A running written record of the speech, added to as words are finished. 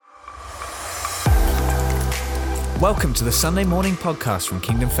Welcome to the Sunday morning podcast from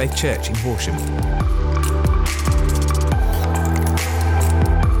Kingdom Faith Church in Horsham.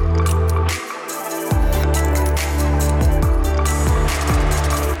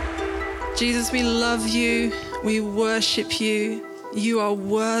 Jesus, we love you. We worship you. You are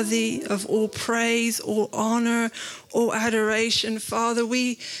worthy of all praise, all honor, all adoration. Father,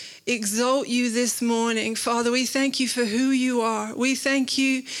 we exalt you this morning. Father, we thank you for who you are. We thank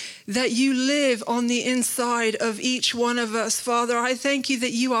you that you live on the inside of each one of us. Father, I thank you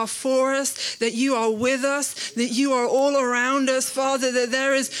that you are for us, that you are with us, that you are all around us. Father, that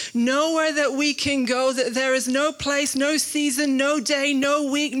there is nowhere that we can go, that there is no place, no season, no day,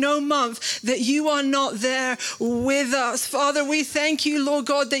 no week, no month, that you are not there with us. Father, we thank you, Lord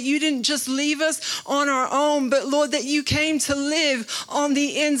God, that you didn't just leave us on our own, but Lord, that you came to live on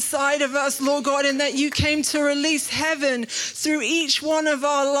the inside of us, Lord God, and that you came to release heaven through each one of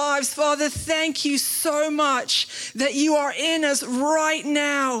our lives. Father, thank you so much that you are in us right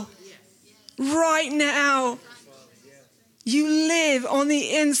now. Right now. You live on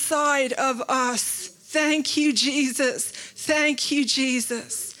the inside of us. Thank you, Jesus. Thank you,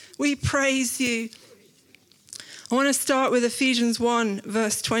 Jesus. We praise you. I want to start with Ephesians 1,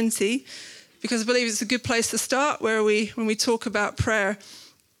 verse 20, because I believe it's a good place to start when we talk about prayer.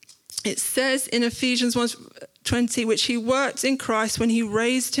 It says in Ephesians 1:20, which he worked in Christ when he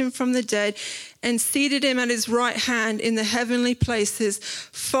raised him from the dead and seated him at his right hand in the heavenly places,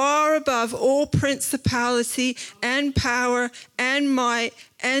 far above all principality and power and might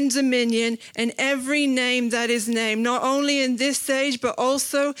and dominion and every name that is named, not only in this age, but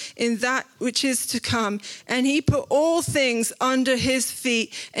also in that which is to come. And he put all things under his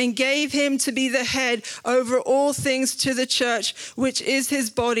feet and gave him to be the head over all things to the church, which is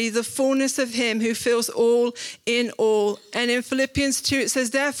his body, the fullness of him who fills all in all. And in Philippians 2, it says,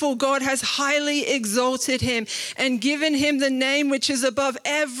 therefore God has highly exalted him and given him the name which is above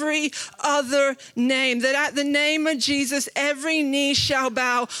every other name, that at the name of Jesus, every knee shall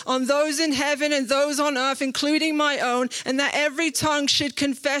bow, on those in heaven and those on earth, including my own, and that every tongue should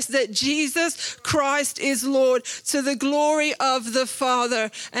confess that Jesus Christ is Lord, to the glory of the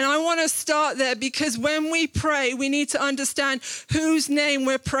Father. And I want to start there because when we pray, we need to understand whose name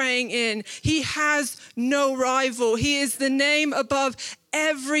we're praying in. He has no rival. He is the name above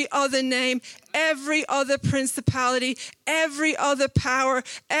every other name, every other principality, every other power,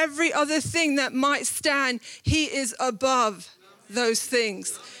 every other thing that might stand. He is above those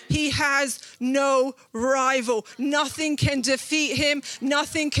things. He has no rival. Nothing can defeat him.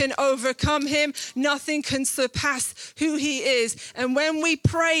 Nothing can overcome him. Nothing can surpass who he is. And when we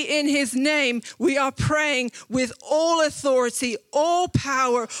pray in his name, we are praying with all authority, all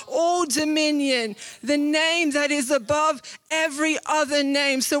power, all dominion, the name that is above every other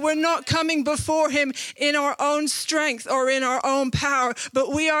name. So we're not coming before him in our own strength or in our own power,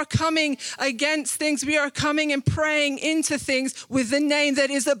 but we are coming against things. We are coming and praying into things with the name that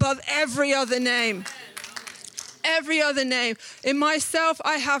is above every other name. Every other name. In myself,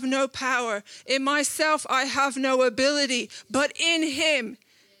 I have no power. In myself, I have no ability. But in him,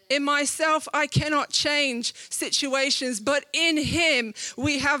 in myself, I cannot change situations, but in him,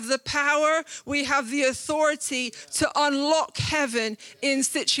 we have the power, we have the authority to unlock heaven in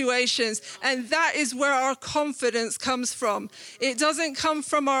situations. And that is where our confidence comes from. It doesn't come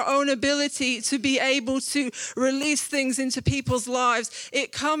from our own ability to be able to release things into people's lives.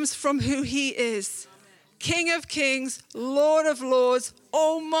 It comes from who he is. King of kings, Lord of lords,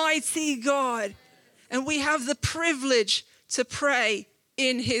 Almighty God. And we have the privilege to pray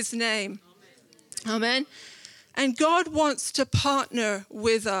in his name. Amen. And God wants to partner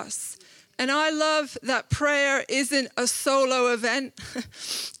with us. And I love that prayer isn't a solo event.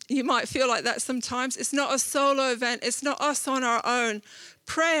 You might feel like that sometimes. It's not a solo event. It's not us on our own.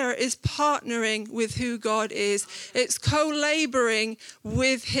 Prayer is partnering with who God is. It's co-laboring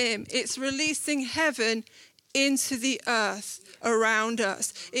with him. It's releasing heaven into the earth around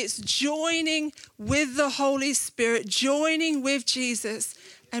us. It's joining with the Holy Spirit, joining with Jesus,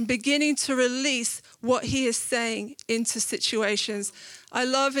 and beginning to release what he is saying into situations. I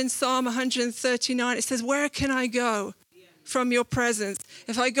love in Psalm 139, it says, where can I go from your presence?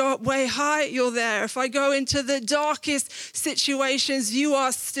 If I go up way high, you're there. If I go into the darkest situations, you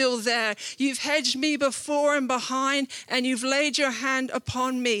are still there. You've hedged me before and behind, and you've laid your hand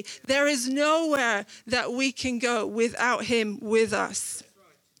upon me. There is nowhere that we can go without him with us.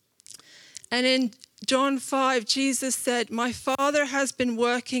 And in John 5, Jesus said, my Father has been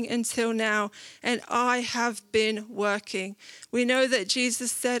working until now, and I have been working. We know that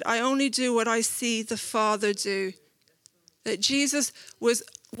Jesus said, I only do what I see the Father do. That Jesus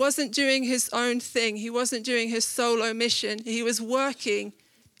wasn't doing his own thing. He wasn't doing his solo mission. He was working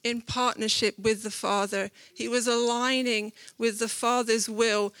in partnership with the Father. He was aligning with the Father's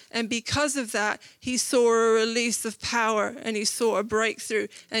will. And because of that, he saw a release of power, and he saw a breakthrough,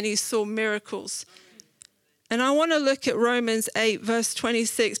 and he saw miracles. And I want to look at Romans 8, verse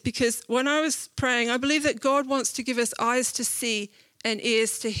 26, because when I was praying, I believe that God wants to give us eyes to see and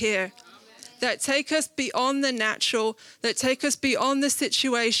ears to hear. That take us beyond the natural, that take us beyond the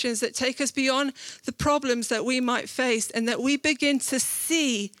situations, that take us beyond the problems that we might face, and that we begin to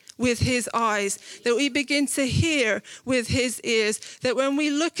see with his eyes, that we begin to hear with his ears, that when we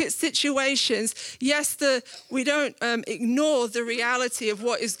look at situations, yes, we don't ignore the reality of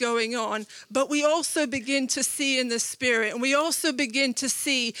what is going on, but we also begin to see in the spirit, and we also begin to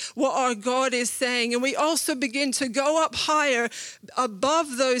see what our God is saying, and we also begin to go up higher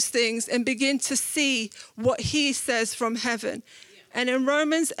above those things and begin to see what he says from heaven. And in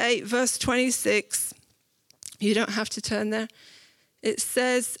Romans 8, verse 26, you don't have to turn there, it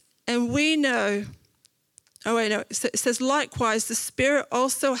says, and we know, it says, likewise, the Spirit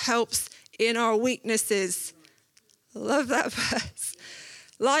also helps in our weaknesses. I love that verse.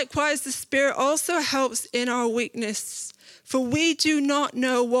 Likewise, the Spirit also helps in our weakness, for we do not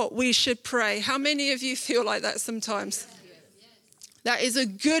know what we should pray. How many of you feel like that sometimes? That is a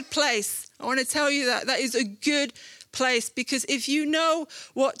good place. I want to tell you that. That is a good place, because if you know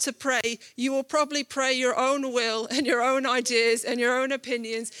what to pray, you will probably pray your own will and your own ideas and your own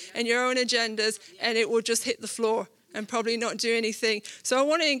opinions and your own agendas, and it will just hit the floor and probably not do anything. So I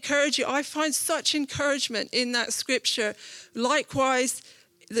want to encourage you. I find such encouragement in that scripture. Likewise,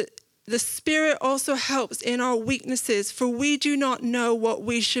 the Spirit also helps in our weaknesses, for we do not know what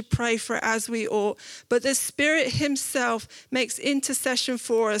we should pray for as we ought. But the Spirit himself makes intercession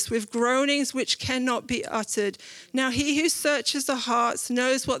for us with groanings which cannot be uttered. Now he who searches the hearts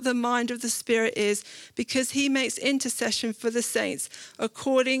knows what the mind of the Spirit is, because he makes intercession for the saints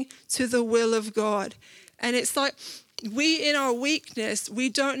according to the will of God. And it's like, we in our weakness, we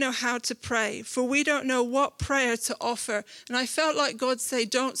don't know how to pray, for we don't know what prayer to offer. And I felt like God say,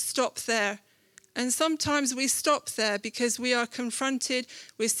 don't stop there. And sometimes we stop there because we are confronted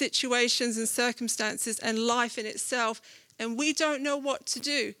with situations and circumstances and life in itself, and we don't know what to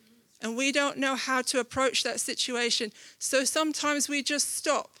do. And we don't know how to approach that situation. So sometimes we just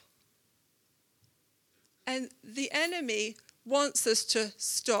stop. And the enemy wants us to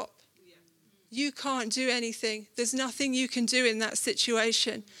stop. You can't do anything. There's nothing you can do in that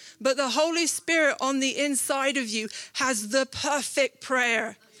situation. But the Holy Spirit on the inside of you has the perfect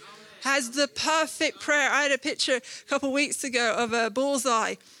prayer. Has the perfect prayer. I had a picture a couple of weeks ago of a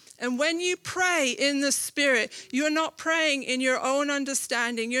bullseye. And when you pray in the Spirit, you're not praying in your own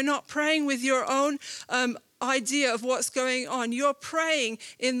understanding. You're not praying with your own idea of what's going on. You're praying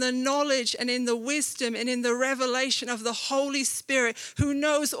in the knowledge and in the wisdom and in the revelation of the Holy Spirit, who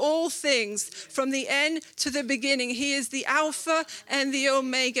knows all things from the end to the beginning. He is the Alpha and the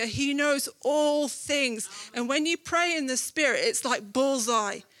Omega. He knows all things. And when you pray in the Spirit, it's like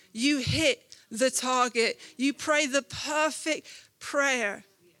bullseye. You hit the target. You pray the perfect prayer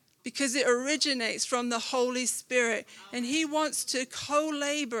because it originates from the Holy Spirit, and he wants to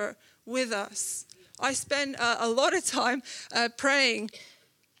co-labor with us. I spend a lot of time praying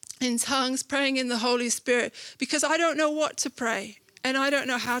in tongues, praying in the Holy Spirit, because I don't know what to pray and I don't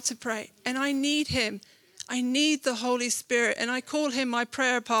know how to pray. And I need him. I need the Holy Spirit, and I call him my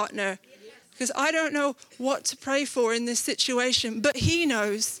prayer partner because I don't know what to pray for in this situation. But he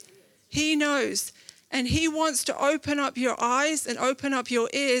knows. He knows. And he wants to open up your eyes and open up your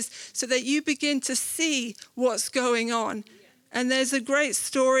ears so that you begin to see what's going on. And there's a great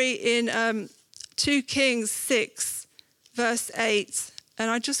story in 2 Kings 6, verse 8. And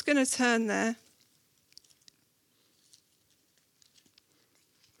I'm just going to turn there.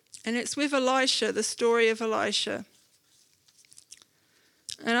 And it's with Elisha, the story of Elisha.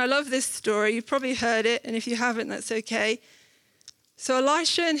 And I love this story. You've probably heard it, and if you haven't, that's okay. So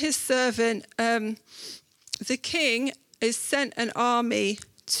Elisha and his servant, the king has sent an army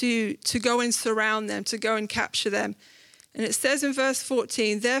to go and surround them, to go and capture them. And it says in verse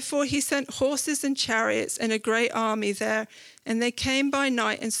 14, therefore he sent horses and chariots and a great army there, and they came by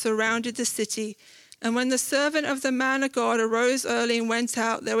night and surrounded the city. And when the servant of the man of God arose early and went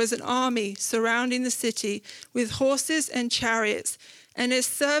out, there was an army surrounding the city with horses and chariots. And his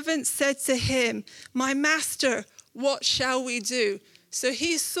servant said to him, my master, what shall we do? So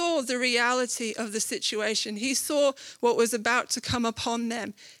he saw the reality of the situation. He saw what was about to come upon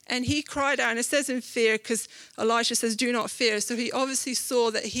them. And he cried out, and it says in fear, because Elisha says, do not fear. So he obviously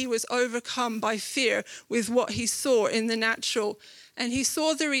saw that he was overcome by fear with what he saw in the natural. And he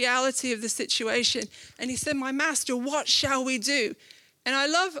saw the reality of the situation. And he said, my master, what shall we do? And I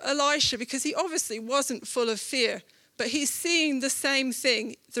love Elisha because he obviously wasn't full of fear. But he's seeing the same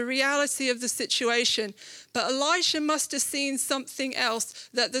thing, the reality of the situation. But Elisha must have seen something else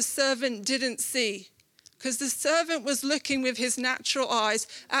that the servant didn't see. Because the servant was looking with his natural eyes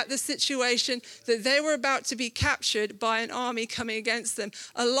at the situation that they were about to be captured by an army coming against them.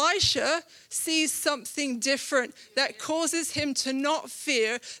 Elisha sees something different that causes him to not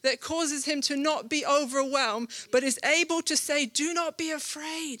fear, that causes him to not be overwhelmed, but is able to say, do not be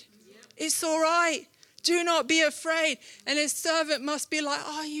afraid. It's all right. Do not be afraid. And his servant must be like,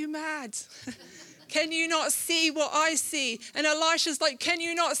 are you mad? Can you not see what I see? And Elisha's like, can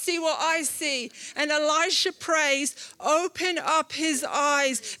you not see what I see? And Elisha prays, open up his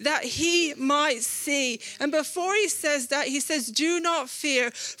eyes that he might see. And before he says that, he says, do not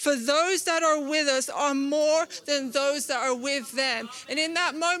fear, for those that are with us are more than those that are with them. And in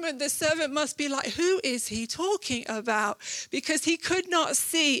that moment, the servant must be like, who is he talking about? Because he could not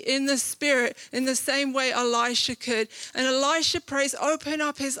see in the spirit in the same way Elisha could. And Elisha prays, open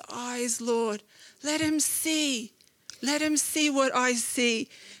up his eyes, Lord. Let him see. Let him see what I see.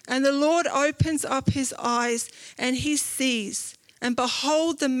 And the Lord opens up his eyes and he sees. And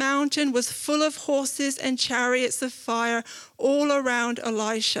behold, the mountain was full of horses and chariots of fire all around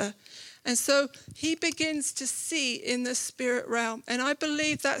Elisha. And so he begins to see in the spirit realm. And I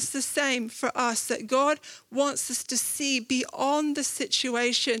believe that's the same for us, that God wants us to see beyond the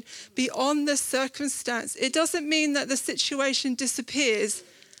situation, beyond the circumstance. It doesn't mean that the situation disappears,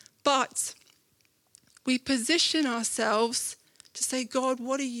 but we position ourselves to say, God,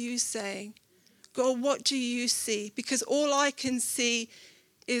 what are you saying? God, what do you see? Because all I can see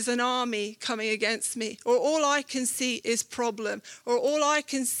is an army coming against me, or all I can see is problem, or all I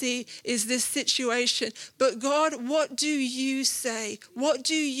can see is this situation. But God, what do you say? What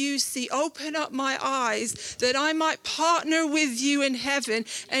do you see? Open up my eyes that I might partner with you in heaven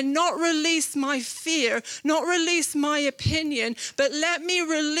and not release my fear, not release my opinion, but let me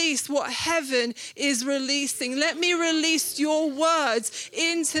release what heaven is releasing. Let me release your words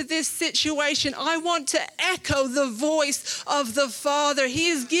into this situation. I want to echo the voice of the Father.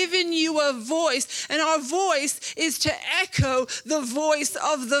 He is given you a voice, and our voice is to echo the voice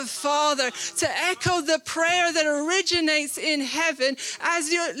of the Father, to echo the prayer that originates in heaven.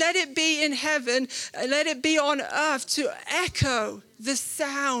 As you let it be in heaven, let it be on earth, to echo the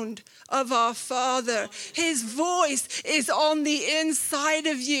sound of our Father. His voice is on the inside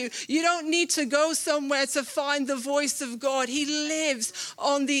of you. You don't need to go somewhere to find the voice of God. He lives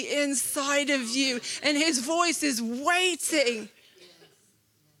on the inside of you, and his voice is waiting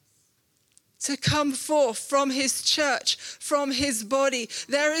to come forth from his church, from his body.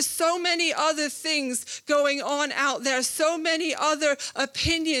 There is so many other things going on out there, so many other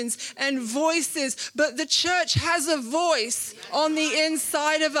opinions and voices, but the church has a voice on the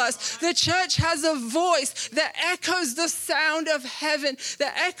inside of us. The church has a voice that echoes the sound of heaven,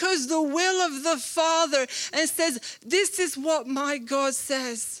 that echoes the will of the Father, and says, this is what my God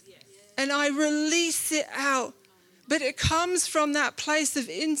says. And I release it out. But it comes from that place of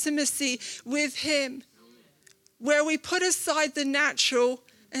intimacy with him, where we put aside the natural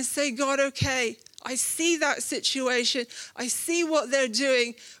and say, God, okay, I see that situation. I see what they're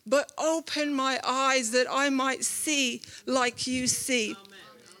doing, but open my eyes that I might see like you see.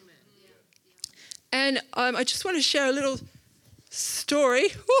 And I just want to share a little story,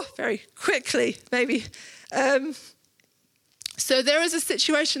 very quickly, maybe. So there is a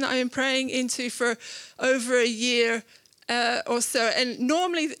situation that I am praying into for over a year or so. And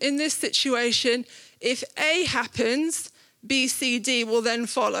normally in this situation, if A happens, B, C, D will then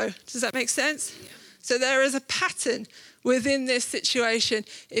follow. Does that make sense? Yeah. So there is a pattern within this situation.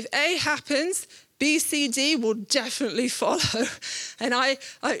 If A happens, B, C, D will definitely follow. And I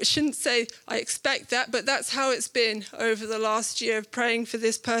shouldn't say I expect that, but that's how it's been over the last year of praying for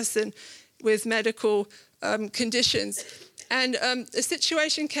this person with medical conditions. And a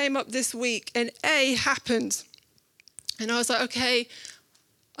situation came up this week, and A happened. And I was like, okay,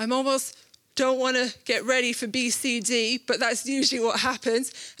 I'm almost don't want to get ready for B, C, D, but that's usually what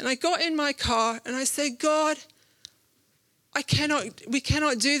happens. And I got in my car and I said, God, we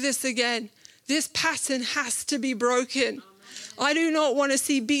cannot do this again. This pattern has to be broken. I do not want to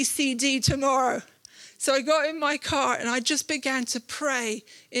see B, C, D tomorrow. So I got in my car and I just began to pray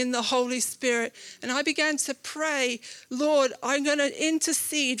in the Holy Spirit. And I began to pray, Lord, I'm going to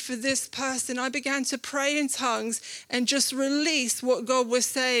intercede for this person. I began to pray in tongues and just release what God was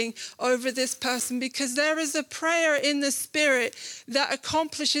saying over this person, because there is a prayer in the Spirit that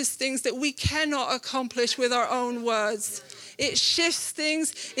accomplishes things that we cannot accomplish with our own words. It shifts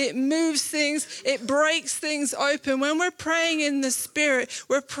things, it moves things, it breaks things open. When we're praying in the Spirit,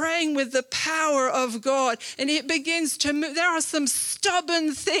 we're praying with the power of God, and it begins to move. There are some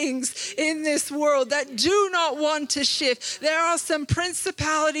stubborn things in this world that do not want to shift. There are some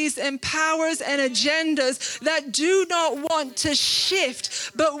principalities and powers and agendas that do not want to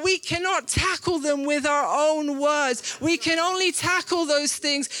shift, but we cannot tackle them with our own words. We can only tackle those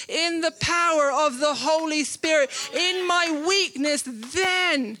things in the power of the Holy Spirit. In my weakness,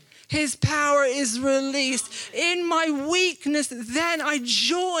 then His power is released. In my weakness, then I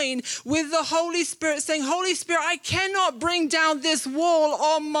join with the Holy Spirit, saying, Holy Spirit, I cannot bring down this wall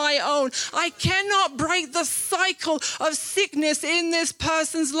on my own. I cannot break the cycle of sickness in this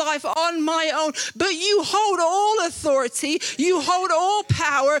person's life on my own. But you hold all authority. You hold all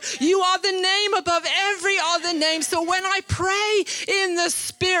power. You are the name above every other name. So when I pray in the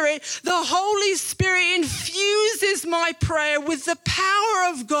Spirit, the Holy Spirit infuses my prayer with the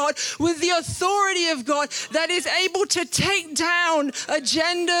power of God, with the authority of God, that is able to take down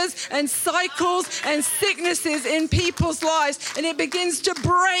agendas and cycles and sicknesses in people's lives. And it begins to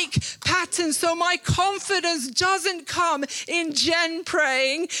break patterns. So my confidence doesn't come in Jen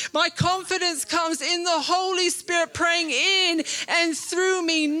praying. My confidence comes in the Holy Spirit praying in and through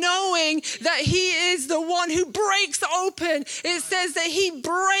me, knowing that He is the one who breaks open. It says that He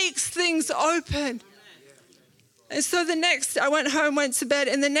breaks things open. And so I went home, went to bed,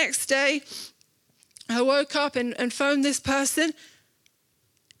 and the next day I woke up and phoned this person.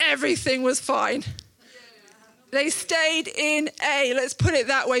 Everything was fine. They stayed in A, let's put it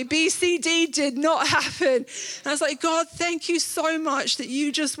that way. B, C, D did not happen. And I was like, God, thank you so much that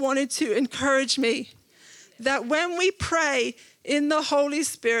you just wanted to encourage me. That when we pray in the Holy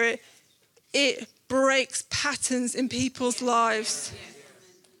Spirit, it breaks patterns in people's lives.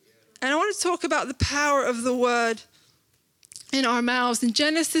 And I want to talk about the power of the word in our mouths. In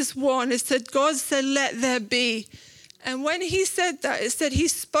Genesis 1, it said, God said, let there be. And when He said that, it said He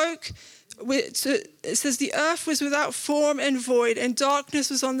spoke, it says the earth was without form and void, and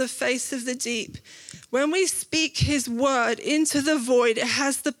darkness was on the face of the deep. When we speak His word into the void, it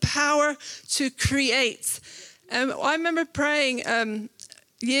has the power to create. I remember praying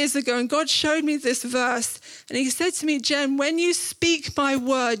years ago, and God showed me this verse, and He said to me, Jen, when you speak my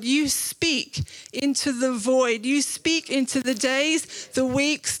word, you speak into the void. You speak into the days, the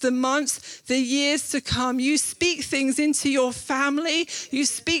weeks, the months, the years to come. You speak things into your family. You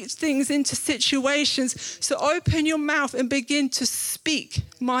speak things into situations. So open your mouth and begin to speak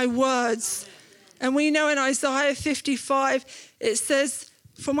my words. And we know in Isaiah 55, it says,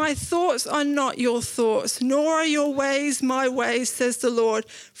 for my thoughts are not your thoughts, nor are your ways my ways, says the Lord.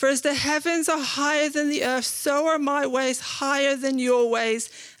 For as the heavens are higher than the earth, so are my ways higher than your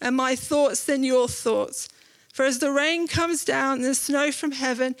ways, and my thoughts than your thoughts. For as the rain comes down and the snow from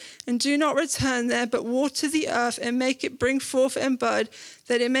heaven, and do not return there, but water the earth and make it bring forth and bud,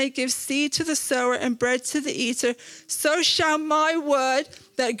 that it may give seed to the sower and bread to the eater, so shall my word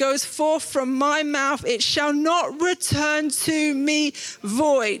that goes forth from my mouth, it shall not return to me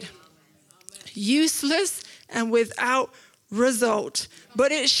void, useless and without result,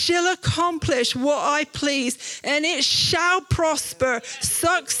 but it shall accomplish what I please, and it shall prosper,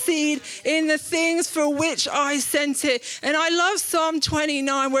 succeed in the things for which I sent it. And I love Psalm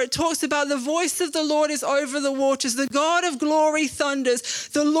 29, where it talks about the voice of the Lord is over the waters. The God of glory thunders.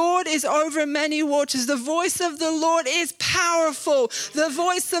 The Lord is over many waters. The voice of the Lord is powerful. The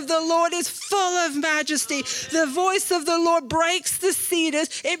voice of the Lord is full of majesty. The voice of the Lord breaks the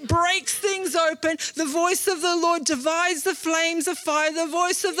cedars. It breaks things open. The voice of the Lord divides the flames of fire. The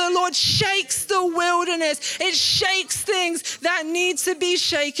voice of the Lord shakes the wilderness. It shakes things that need to be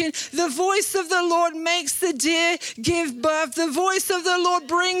shaken. The voice of the Lord makes the deer give birth. The voice of the Lord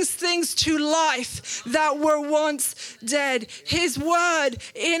brings things to life that were once dead. His word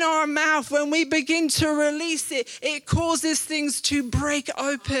in our mouth, when we begin to release it, it causes things to break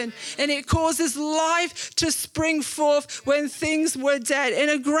open, and it causes life to spring forth when things were dead. And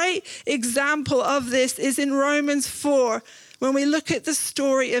a great example of this is in Romans 4, when we look at the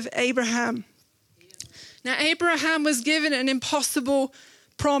story of Abraham. Now, Abraham was given an impossible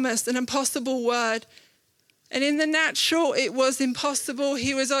promise, an impossible word. And in the natural, it was impossible.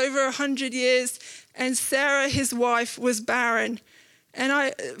 He was over 100 years, and Sarah, his wife, was barren. And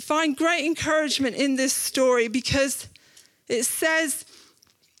I find great encouragement in this story because it says,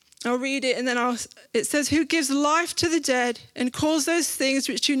 I'll read it and then it says, who gives life to the dead and calls those things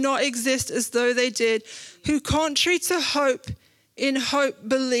which do not exist as though they did, who contrary to hope, in hope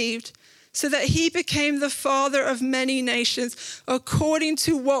believed, so that he became the father of many nations, according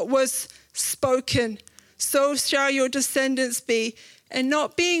to what was spoken. So shall your descendants be. And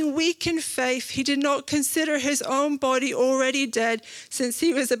not being weak in faith, he did not consider his own body already dead, since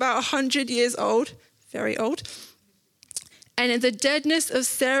he was about 100 years old, very old. And in the deadness of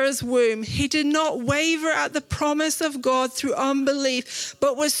Sarah's womb, he did not waver at the promise of God through unbelief,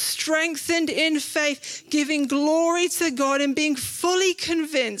 but was strengthened in faith, giving glory to God and being fully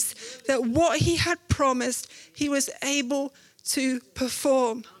convinced that what he had promised, he was able to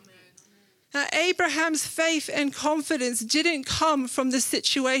perform. Now, Abraham's faith and confidence didn't come from the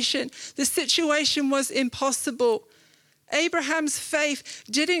situation. The situation was impossible. Abraham's faith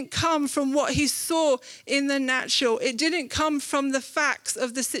didn't come from what he saw in the natural. It didn't come from the facts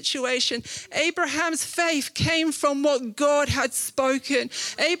of the situation. Abraham's faith came from what God had spoken.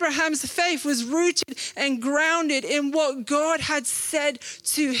 Abraham's faith was rooted and grounded in what God had said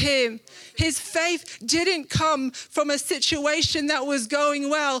to him. His faith didn't come from a situation that was going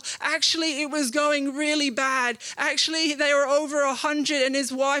well. Actually, it was going really bad. Actually, they were over 100 and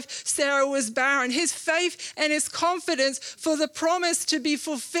his wife, Sarah, was barren. His faith and his confidence for the promise to be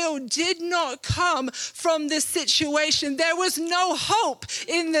fulfilled did not come from this situation. There was no hope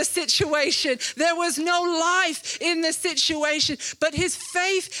in the situation. There was no life in the situation. But his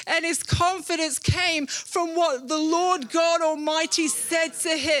faith and his confidence came from what the Lord God Almighty said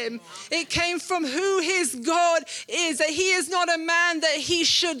to him. It came from who his God is, that he is not a man that he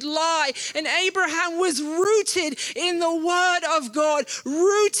should lie. And Abraham was rooted in the word of God,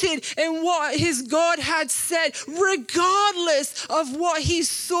 rooted in what his God had said, regardless of what he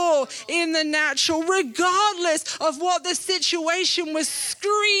saw in the natural, regardless of what the situation was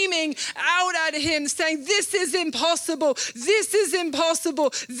screaming out at him, saying, this is impossible, this is impossible,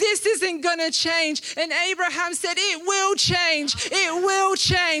 this isn't going to change. And Abraham said, it will change, it will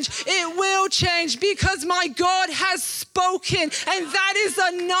change, it will change, because my God has spoken, and that is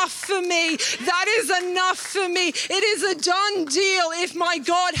enough for me. That is enough for me. It is a done deal. If my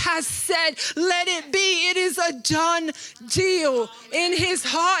God has said, let it be. It is a done deal in his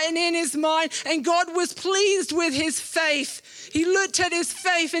heart and in his mind. And God was pleased with his faith. He looked at his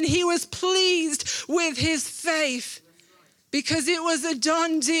faith and he was pleased with his faith, because it was a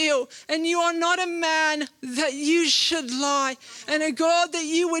done deal. And you are not a man that you should lie, and a God that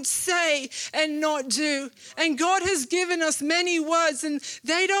you would say and not do. And God has given us many words, and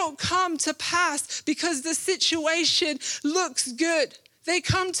they don't come to pass because the situation looks good. They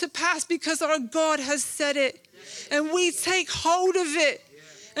come to pass because our God has said it. And we take hold of it.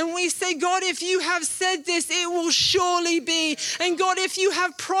 And we say, God, if you have said this, it will surely be. And God, if you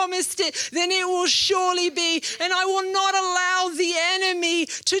have promised it, then it will surely be. And I will not allow the enemy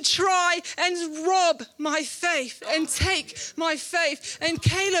to try and rob my faith and take my faith. And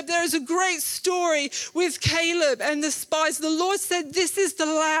Caleb, there is a great story with Caleb and the spies. The Lord said, this is the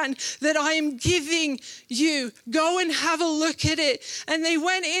land that I am giving you. Go and have a look at it. And they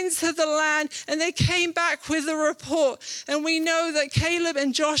went into the land and they came back with a report. And we know that Caleb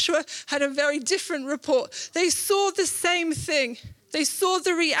and Joshua had a very different report. They saw the same thing. They saw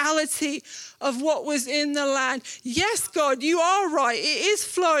the reality of what was in the land. Yes, God, you are right. It is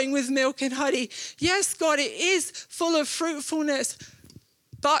flowing with milk and honey. Yes, God, it is full of fruitfulness.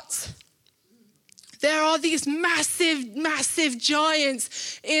 But there are these massive, massive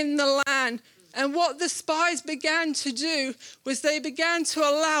giants in the land. And what the spies began to do was they began to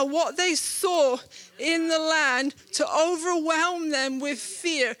allow what they saw in the land to overwhelm them with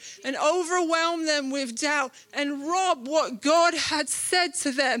fear and overwhelm them with doubt and rob what God had said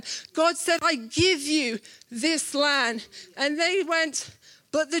to them. God said, I give you this land. And they went,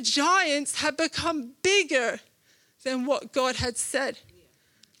 but the giants had become bigger than what God had said.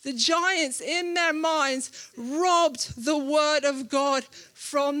 The giants in their minds robbed the word of God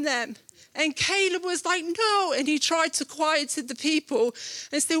from them. And Caleb was like, no. And he tried to quiet the people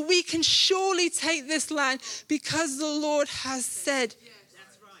and said, we can surely take this land because the Lord has said.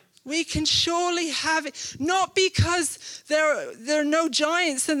 We can surely have it. Not because there are no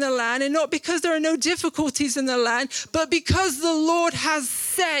giants in the land and not because there are no difficulties in the land, but because the Lord has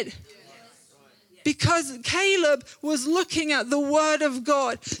said. Because Caleb was looking at the word of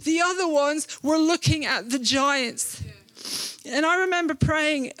God. The other ones were looking at the giants. And I remember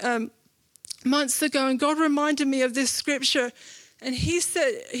praying months ago, and God reminded me of this scripture. And he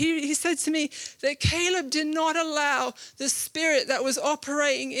said to me that Caleb did not allow the spirit that was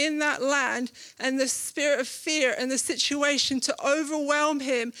operating in that land and the spirit of fear and the situation to overwhelm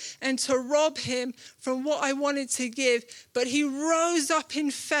him and to rob him from what I wanted to give. But he rose up in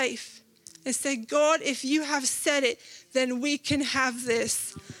faith and said, God, if you have said it, then we can have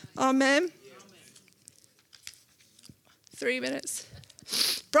this. Amen. 3 minutes.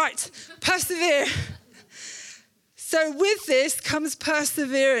 Right, persevere. So with this comes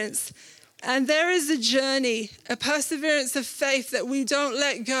perseverance. And there is a journey, a perseverance of faith that we don't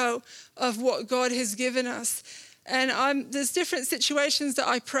let go of what God has given us. And there's different situations that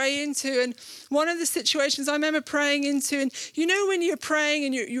I pray into. And one of the situations I remember praying into, and you know when you're praying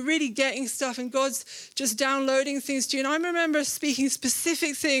and you're really getting stuff and God's just downloading things to you. And I remember speaking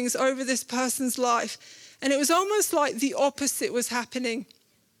specific things over this person's life. And it was almost like the opposite was happening.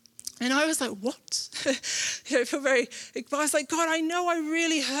 And I was like, what? I feel very, but I was like, God, I know I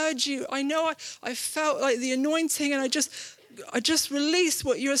really heard you. I know I felt like the anointing, and I just released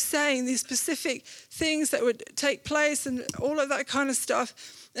what you're saying, these specific things that would take place and all of that kind of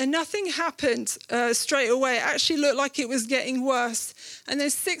stuff. And nothing happened straight away. It actually looked like it was getting worse. And then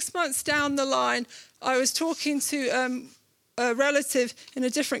 6 months down the line, I was talking to a relative in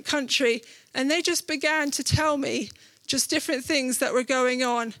a different country, and they just began to tell me just different things that were going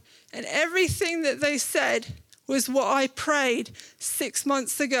on. And everything that they said was what I prayed 6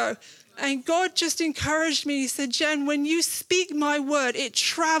 months ago. And God just encouraged me. He said, Jen, when you speak my word, it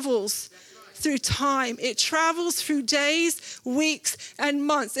travels through time. It travels through days, weeks, and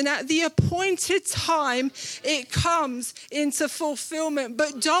months. And at the appointed time, it comes into fulfillment.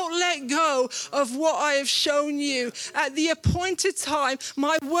 But don't let go of what I have shown you. At the appointed time,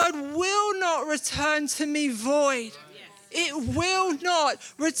 my word will not return to me void. It will not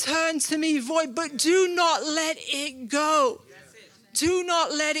return to me void, but do not let it go. Do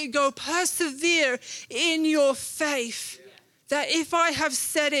not let it go. Persevere in your faith that if I have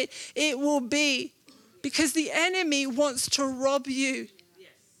said it, it will be. Because the enemy wants to rob you,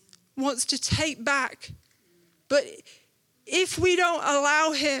 wants to take back. But if we don't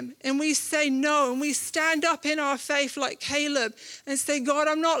allow him and we say no and we stand up in our faith like Caleb and say, God,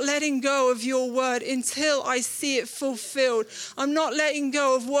 I'm not letting go of your word until I see it fulfilled. I'm not letting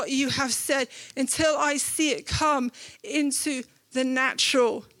go of what you have said until I see it come into the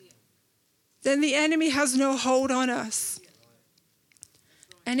natural. Then the enemy has no hold on us.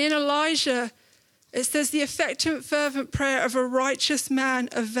 And in Elijah, it says the effective fervent prayer of a righteous man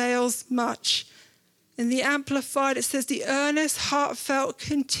avails much. In the Amplified, it says the earnest, heartfelt,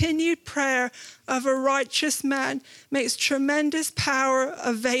 continued prayer of a righteous man makes tremendous power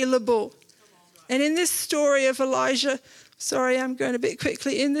available. And in this story of Elijah, sorry, I'm going a bit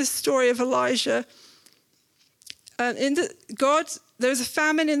quickly. In this story of Elijah, there's a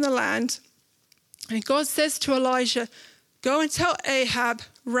famine in the land. And God says to Elijah, go and tell Ahab,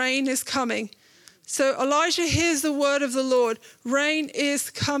 rain is coming. So Elijah hears the word of the Lord, rain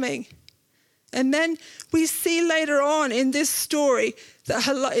is coming. And then we see later on in this story that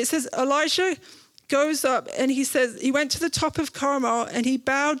it says Elijah goes up and he says he went to the top of Carmel and he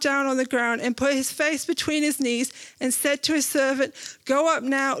bowed down on the ground and put his face between his knees and said to his servant, go up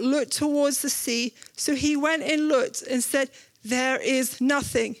now, look towards the sea. So he went and looked and said, there is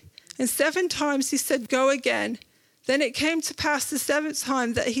nothing. And 7 times he said, go again. Then it came to pass the 7th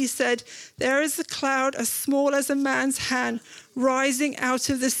time that he said, there is a cloud as small as a man's hand rising out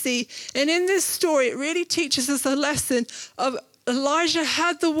of the sea. And in this story, it really teaches us a lesson of Elijah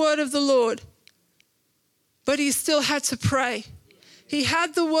had the word of the Lord, but he still had to pray. He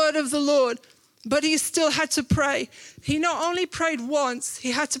had the word of the Lord, but he still had to pray. He not only prayed once,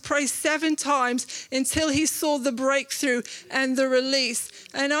 he had to pray 7 times until he saw the breakthrough and the release.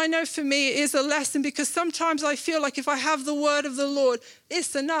 And I know for me it is a lesson because sometimes I feel like if I have the word of the Lord,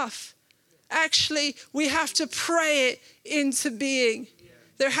 it's enough. Actually, we have to pray it into being.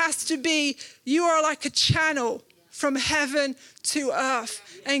 There has to be, you are like a channel from heaven to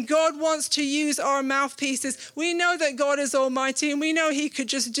earth. And God wants to use our mouthpieces. We know that God is almighty and we know he could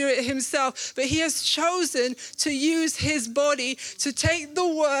just do it himself, but he has chosen to use his body to take the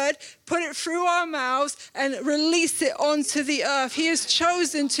word, put it through our mouths and release it onto the earth. He has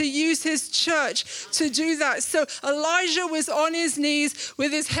chosen to use his church to do that. So Elijah was on his knees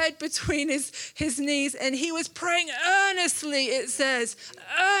with his head between his knees and he was praying earnestly, it says,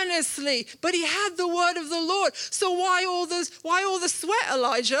 earnestly, but he had the word of the Lord. So why all the sweat,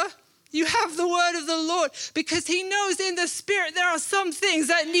 Elijah? You have the word of the Lord, because he knows in the spirit there are some things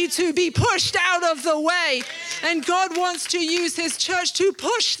that need to be pushed out of the way. And God wants to use his church to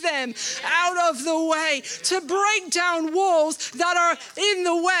push them out of the way, to break down walls that are in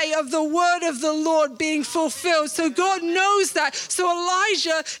the way of the word of the Lord being fulfilled. So God knows that. So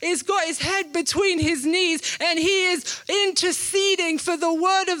Elijah has got his head between his knees, and he is interceding for the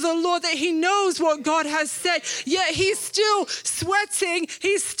word of the Lord, that he knows what God has said. Yet he's still sweating.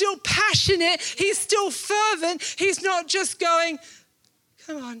 He's still passionate, he's still fervent. He's not just going,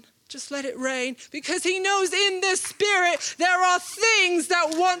 come on, just let it rain, because he knows in the spirit there are things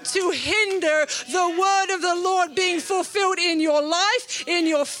that want to hinder the word of the Lord being fulfilled in your life, in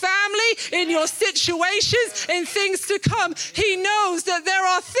your family, in your situations, in things to come. He knows that there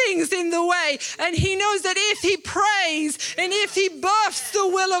are things in the way, and he knows that if he prays and if he births the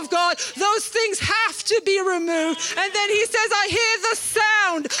will of God, those things have to be removed. And then he says, I hear the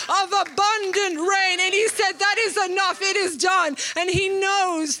sound of abundant rain, and he said, that is enough, it is done. And he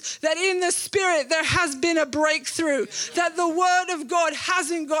knows that in the spirit there has been a breakthrough, that the word of God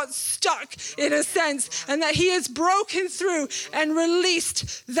hasn't got stuck in a sense, and that he has broken through and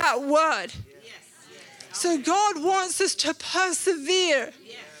released that word. So God wants us to persevere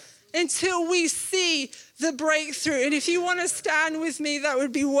until we see the breakthrough. And if you want to stand with me, that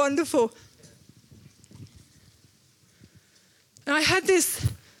would be wonderful. And I had this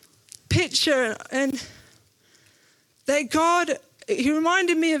picture, and that God, he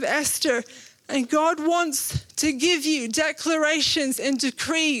reminded me of Esther, and God wants to give you declarations and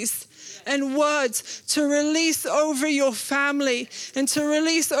decrees and words to release over your family and to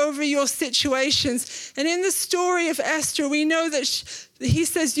release over your situations. And in the story of Esther, we know that he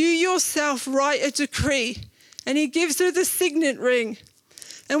says, you yourself write a decree, and he gives her the signet ring.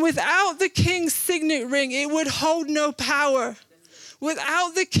 And without the king's signet ring, it would hold no power.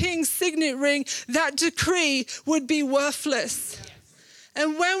 Without the king's signet ring, that decree would be worthless.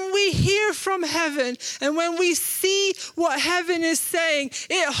 And when we hear from heaven, and when we see what heaven is saying,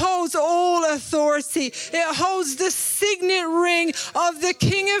 it holds all authority. It holds the signet ring of the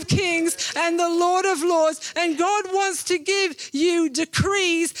King of Kings and the Lord of Lords. And God wants to give you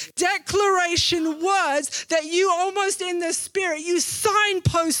decrees, declaration words that you almost in the spirit, you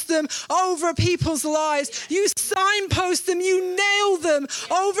signpost them over people's lives. You signpost them, you nail them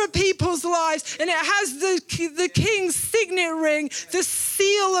over people's lives. And it has the King's signet ring, the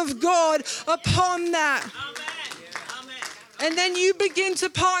seal of God upon that. Amen. And then you begin to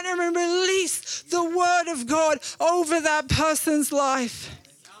partner and release the word of God over that person's life.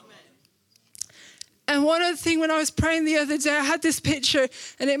 And one other thing, when I was praying the other day, I had this picture,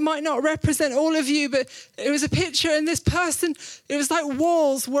 and it might not represent all of you, but it was a picture, and this person, it was like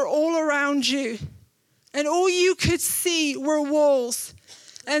walls were all around you. And all you could see were walls.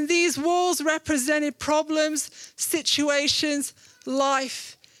 And these walls represented problems, situations,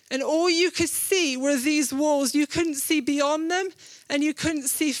 life. And all you could see were these walls. You couldn't see beyond them, and you couldn't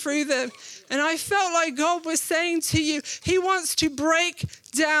see through them. And I felt like God was saying to you, he wants to break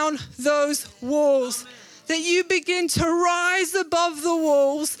down those walls. That you begin to rise above the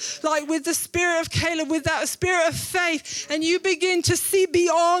walls, like with the spirit of Caleb, with that spirit of faith, and you begin to see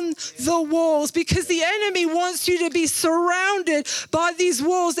beyond the walls, because the enemy wants you to be surrounded by these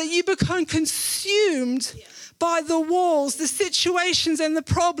walls, that you become consumed by the walls, the situations and the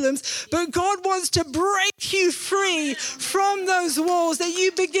problems. But God wants to break you free from those walls, that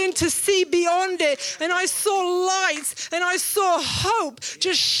you begin to see beyond it. And I saw light and I saw hope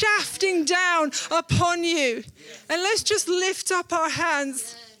just shafting down upon you. And let's just lift up our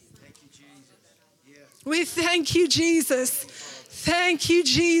hands. We thank you, Jesus. Thank you,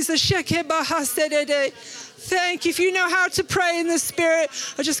 Jesus. Thank you. If you know how to pray in the Spirit,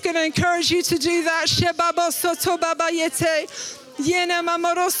 I'm just going to encourage you to do that.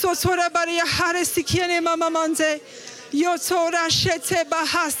 Yotora shete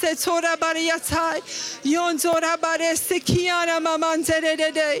bahase tora bariatai. Yondora bare sikiana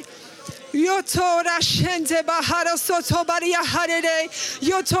mamante. Yotora shente bahara soto baria harede.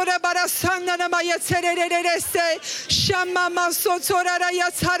 Yotora barasana na mayatere se. Shama masotora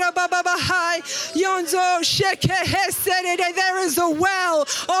yatara baba bahai. Yondo sheke hesere. There is a well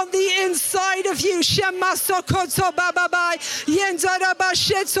on the inside of you. Shama sokoto baba bai. Yendara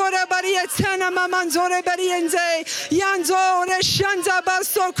bashetora bariatana mamanzore bariende. Yandore shanda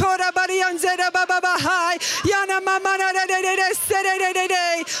basokora barianze baba bahai. Yana mamana de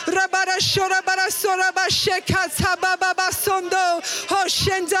sere. Rabara Shora barasora bashekata baba basondo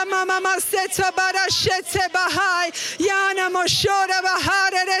hoshenda mama maseta barashete bahai yana moshora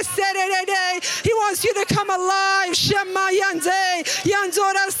bahare serede. He wants you to come alive. Shema yande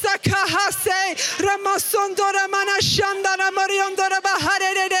yandora saka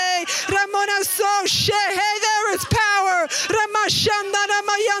There is power. Ramashandana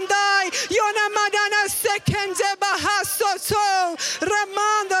Mayandai. Yona Madana Sekende Bahasoto.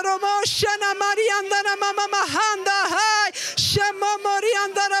 Ramanda Romoshana Mariandana Mama Mahanda Hai.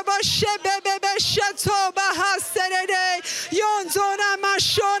 Shamomoriandana Bashebebe Shato Bahaserede. Yonzona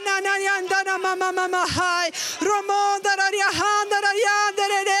Mashona Nayandana Mama Mahai. Romonda Rayahanda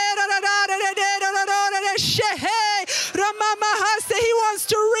Rayandere. He wants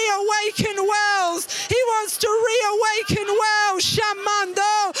to reawaken wells. He wants to reawaken wells.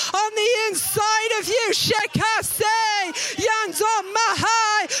 Shamando on the inside of you. Shekase Yanzo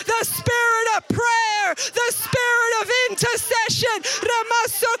Mahai. The spirit of prayer. The spirit of intercession.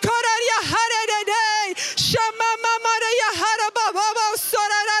 Ramasokoraria Harede. Shamamamara Yahara Babo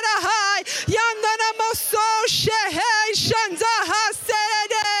Sorarahai. Yandana Moso Shehe Shandaha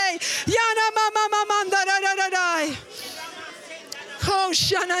Serede. Yana Mama Mandara. Oh,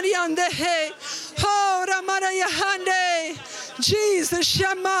 Shanariande, oh, Ramarayahande, Jesus,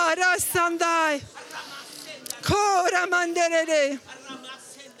 Shamara Sandai, Koramandere.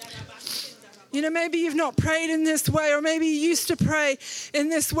 You know, maybe you've not prayed in this way, or maybe you used to pray in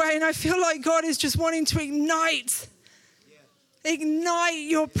this way, and I feel like God is just wanting to ignite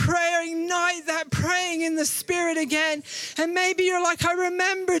your prayer, ignite that praying in the Spirit again. And maybe you're like, I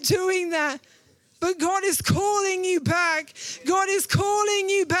remember doing that. But God is calling you back. God is calling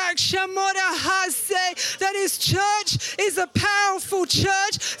you back. Shamora Hase. That His church is a powerful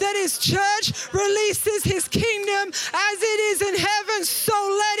church. That His church releases His kingdom. As it is in heaven, so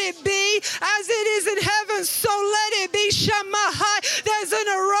let it be. As it is in heaven, so let it be. Shamahai. There's an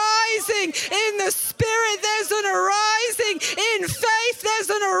arising in the Spirit. There's an arising in faith. There's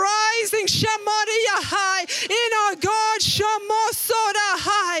an arising Shamariyahai in our God.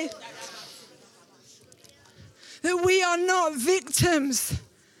 Shamosorahai. That we are not victims,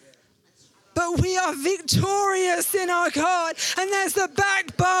 but we are victorious in our God. And there's a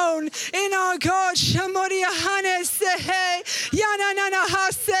backbone in our God.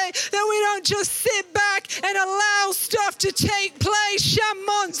 That we don't just sit back and allow stuff to take place.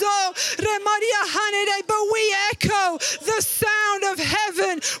 But we echo the sound of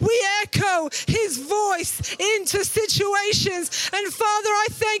heaven. We echo His voice into situations. And Father, I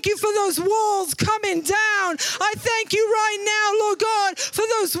thank you for those walls coming down. I thank you right now, Lord God, for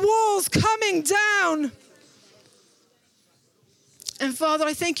those walls coming down. And Father,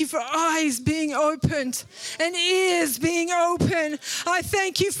 I thank you for eyes being opened and ears being open. I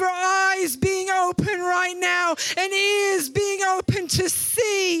thank you for eyes being open right now and ears being open to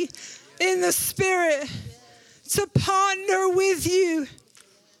see in the Spirit, to partner with you.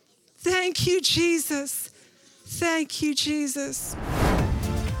 Thank you, Jesus. Thank you, Jesus.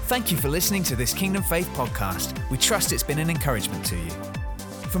 Thank you for listening to this Kingdom Faith podcast. We trust it's been an encouragement to you.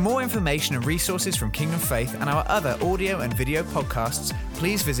 For more information and resources from Kingdom Faith and our other audio and video podcasts,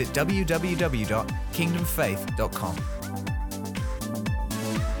 please visit www.kingdomfaith.com.